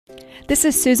This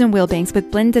is Susan Wilbanks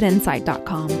with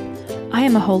BlendedInsight.com. I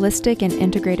am a holistic and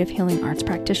integrative healing arts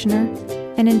practitioner,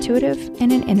 an intuitive,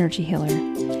 and an energy healer.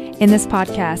 In this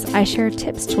podcast, I share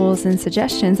tips, tools, and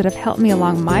suggestions that have helped me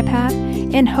along my path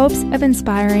in hopes of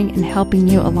inspiring and helping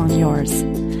you along yours.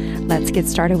 Let's get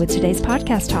started with today's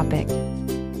podcast topic.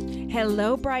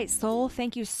 Hello, bright soul.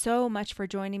 Thank you so much for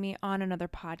joining me on another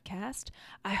podcast.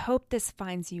 I hope this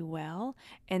finds you well,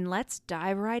 and let's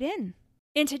dive right in.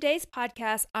 In today's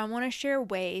podcast, I want to share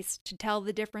ways to tell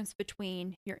the difference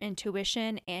between your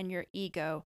intuition and your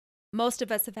ego. Most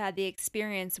of us have had the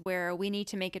experience where we need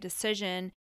to make a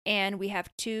decision and we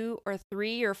have 2 or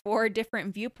 3 or 4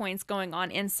 different viewpoints going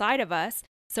on inside of us.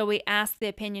 So we ask the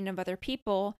opinion of other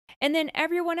people, and then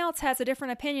everyone else has a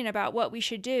different opinion about what we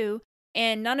should do,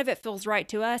 and none of it feels right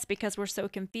to us because we're so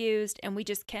confused and we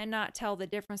just cannot tell the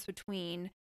difference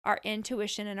between our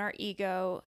intuition and our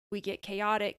ego. We get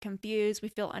chaotic, confused, we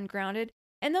feel ungrounded.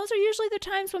 And those are usually the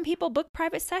times when people book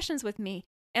private sessions with me.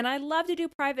 And I love to do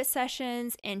private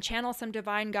sessions and channel some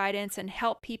divine guidance and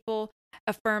help people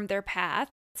affirm their path.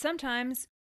 Sometimes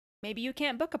maybe you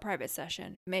can't book a private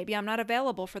session. Maybe I'm not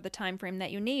available for the time frame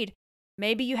that you need.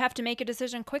 Maybe you have to make a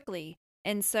decision quickly.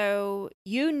 And so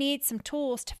you need some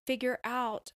tools to figure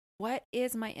out, what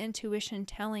is my intuition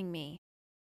telling me?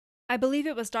 I believe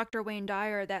it was Dr. Wayne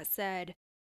Dyer that said,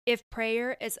 if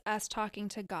prayer is us talking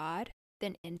to God,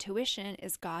 then intuition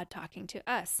is God talking to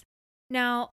us.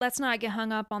 Now, let's not get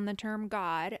hung up on the term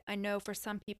God. I know for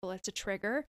some people it's a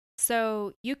trigger,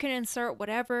 so you can insert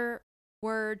whatever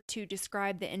word to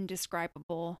describe the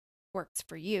indescribable works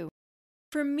for you.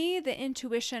 For me, the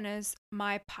intuition is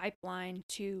my pipeline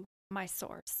to my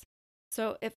source.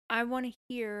 So if I want to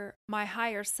hear my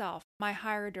higher self, my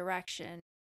higher direction,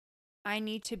 I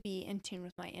need to be in tune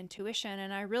with my intuition,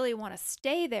 and I really want to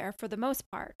stay there for the most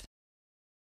part.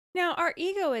 Now, our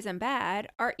ego isn't bad.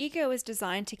 Our ego is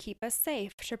designed to keep us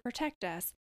safe, to protect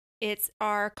us. It's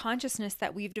our consciousness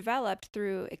that we've developed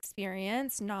through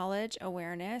experience, knowledge,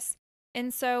 awareness.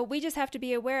 And so we just have to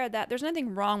be aware that there's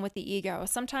nothing wrong with the ego.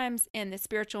 Sometimes in the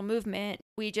spiritual movement,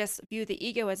 we just view the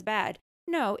ego as bad.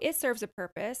 No, it serves a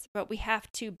purpose, but we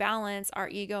have to balance our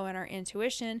ego and our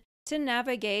intuition to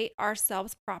navigate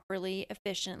ourselves properly,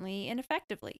 efficiently, and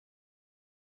effectively.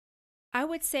 I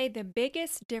would say the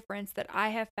biggest difference that I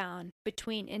have found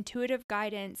between intuitive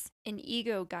guidance and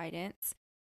ego guidance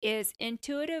is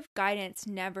intuitive guidance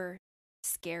never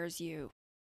scares you.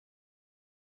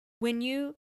 When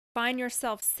you find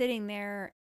yourself sitting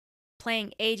there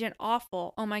playing agent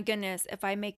awful, oh my goodness, if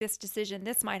I make this decision,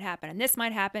 this might happen and this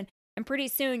might happen, and pretty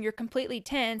soon you're completely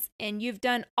tense and you've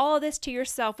done all this to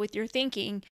yourself with your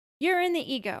thinking, you're in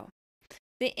the ego.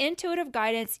 The intuitive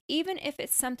guidance, even if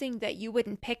it's something that you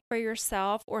wouldn't pick for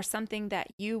yourself or something that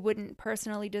you wouldn't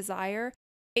personally desire,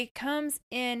 it comes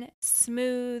in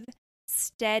smooth,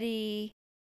 steady.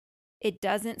 It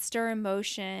doesn't stir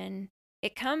emotion.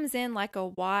 It comes in like a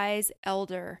wise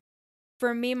elder.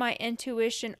 For me, my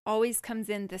intuition always comes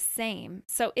in the same,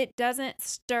 so it doesn't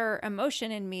stir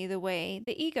emotion in me the way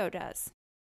the ego does.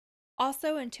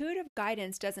 Also, intuitive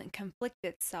guidance doesn't conflict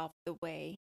itself the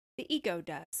way the ego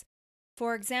does.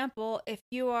 For example, if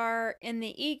you are in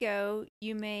the ego,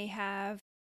 you may have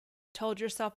told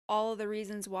yourself all of the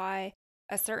reasons why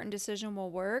a certain decision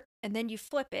will work, and then you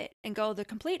flip it and go the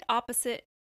complete opposite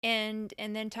end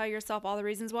and then tell yourself all the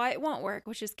reasons why it won't work,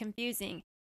 which is confusing.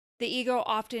 The ego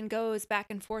often goes back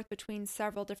and forth between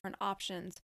several different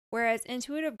options, whereas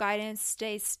intuitive guidance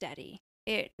stays steady.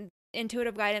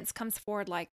 Intuitive guidance comes forward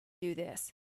like, do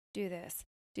this, do this,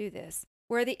 do this.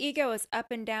 Where the ego is up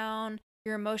and down,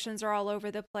 your emotions are all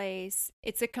over the place.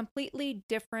 It's a completely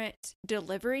different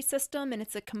delivery system, and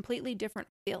it's a completely different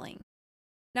feeling.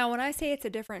 Now, when I say it's a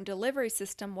different delivery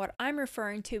system, what I'm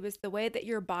referring to is the way that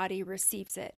your body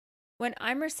receives it. When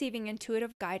I'm receiving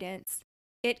intuitive guidance,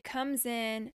 it comes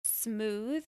in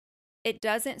smooth. It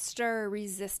doesn't stir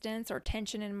resistance or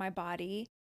tension in my body.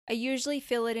 I usually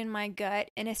feel it in my gut,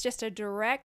 and it's just a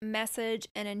direct message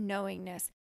and a knowingness.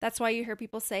 That's why you hear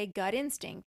people say gut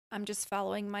instinct. I'm just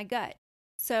following my gut.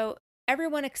 So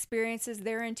everyone experiences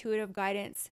their intuitive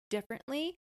guidance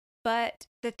differently, but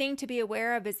the thing to be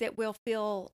aware of is it will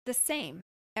feel the same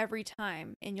every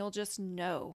time, and you'll just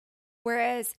know.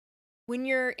 Whereas when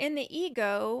you're in the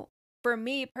ego, for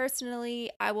me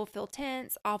personally, I will feel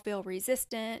tense, I'll feel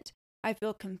resistant, I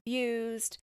feel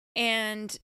confused,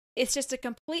 and it's just a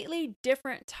completely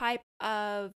different type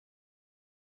of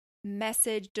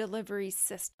message delivery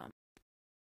system.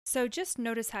 So just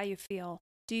notice how you feel.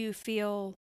 Do you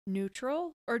feel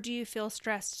neutral, or do you feel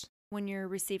stressed when you're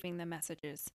receiving the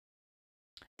messages?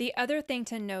 The other thing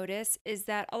to notice is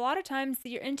that a lot of times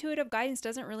your intuitive guidance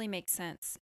doesn't really make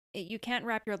sense. You can't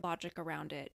wrap your logic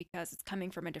around it because it's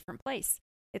coming from a different place.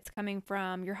 It's coming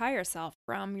from your higher self,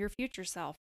 from your future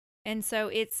self. And so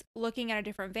it's looking at a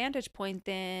different vantage point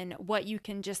than what you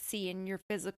can just see in your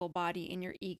physical body, in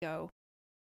your ego.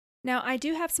 Now, I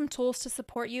do have some tools to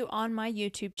support you on my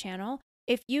YouTube channel.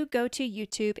 If you go to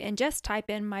YouTube and just type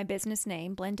in my business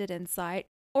name, Blended Insight,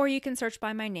 or you can search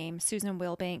by my name, Susan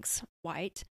Wilbanks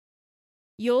White,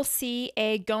 you'll see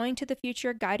a Going to the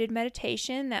Future guided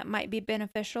meditation that might be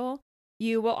beneficial.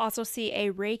 You will also see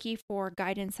a Reiki for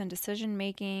guidance and decision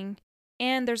making.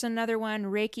 And there's another one,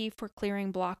 Reiki for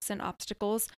clearing blocks and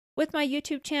obstacles. With my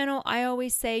YouTube channel, I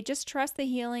always say just trust the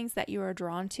healings that you are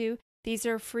drawn to. These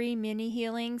are free mini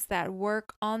healings that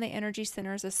work on the energy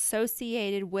centers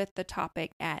associated with the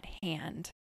topic at hand.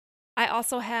 I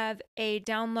also have a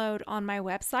download on my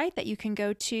website that you can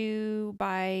go to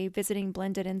by visiting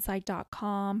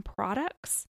blendedinsight.com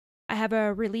products. I have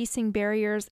a Releasing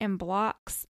Barriers and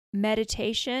Blocks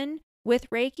meditation with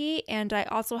Reiki, and I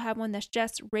also have one that's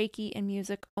just Reiki and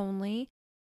music only.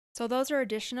 So those are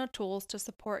additional tools to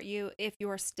support you if you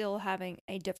are still having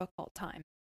a difficult time.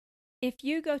 If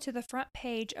you go to the front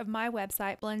page of my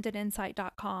website,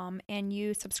 blendedinsight.com, and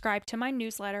you subscribe to my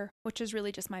newsletter, which is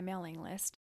really just my mailing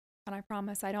list, and I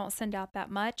promise I don't send out that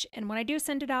much, and when I do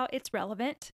send it out, it's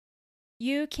relevant,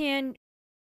 you can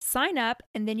sign up,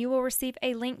 and then you will receive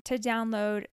a link to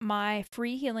download my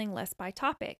free healing list by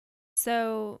topic.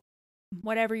 So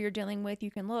whatever you're dealing with, you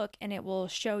can look, and it will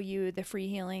show you the free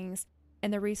healings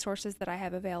and the resources that I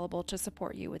have available to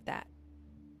support you with that.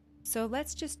 So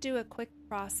let's just do a quick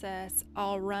process.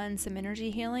 I'll run some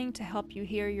energy healing to help you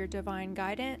hear your divine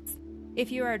guidance.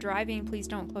 If you are driving, please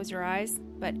don't close your eyes.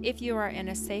 But if you are in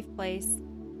a safe place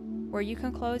where you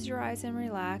can close your eyes and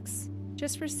relax,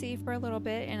 just receive for a little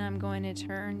bit, and I'm going to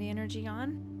turn the energy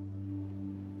on.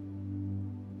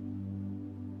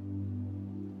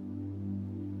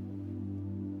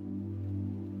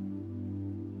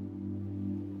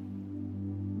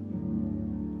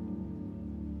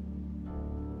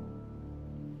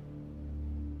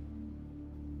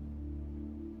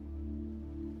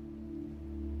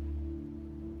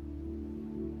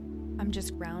 I'm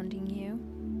just grounding you,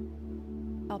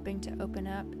 helping to open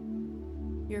up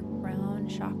your crown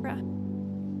chakra,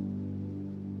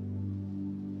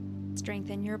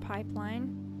 strengthen your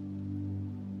pipeline,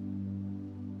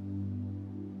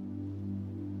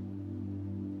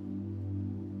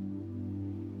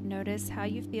 notice how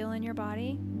you feel in your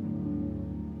body.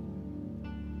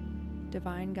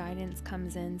 Divine guidance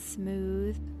comes in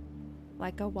smooth,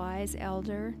 like a wise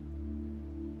elder.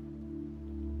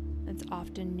 It's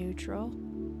often neutral.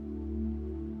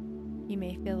 You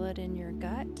may feel it in your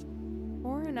gut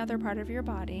or another part of your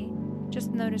body.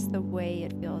 Just notice the way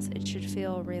it feels. It should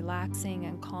feel relaxing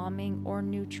and calming or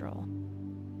neutral.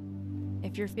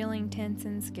 If you're feeling tense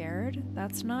and scared,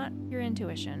 that's not your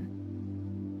intuition.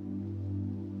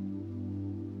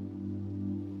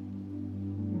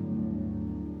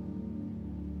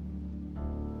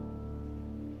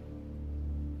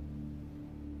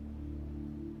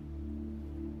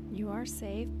 You are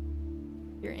safe.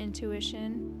 Your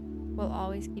intuition will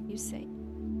always keep you safe.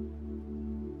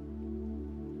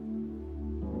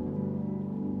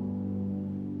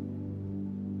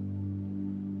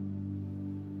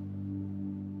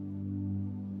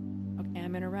 Okay,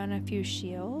 I'm going to run a few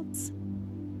shields.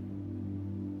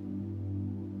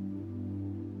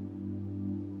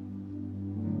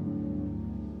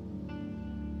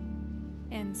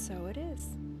 And so it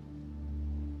is.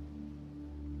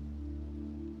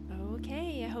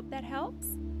 Okay, I hope that helps.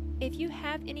 If you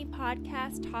have any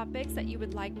podcast topics that you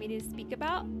would like me to speak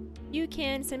about, you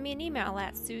can send me an email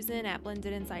at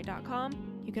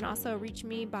susan@blendedinsight.com. You can also reach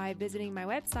me by visiting my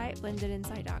website,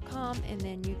 blendedinsight.com, and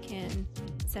then you can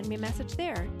send me a message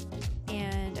there.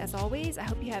 And as always, I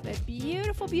hope you have a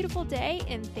beautiful, beautiful day,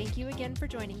 and thank you again for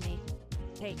joining me.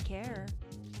 Take care.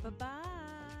 Bye-bye.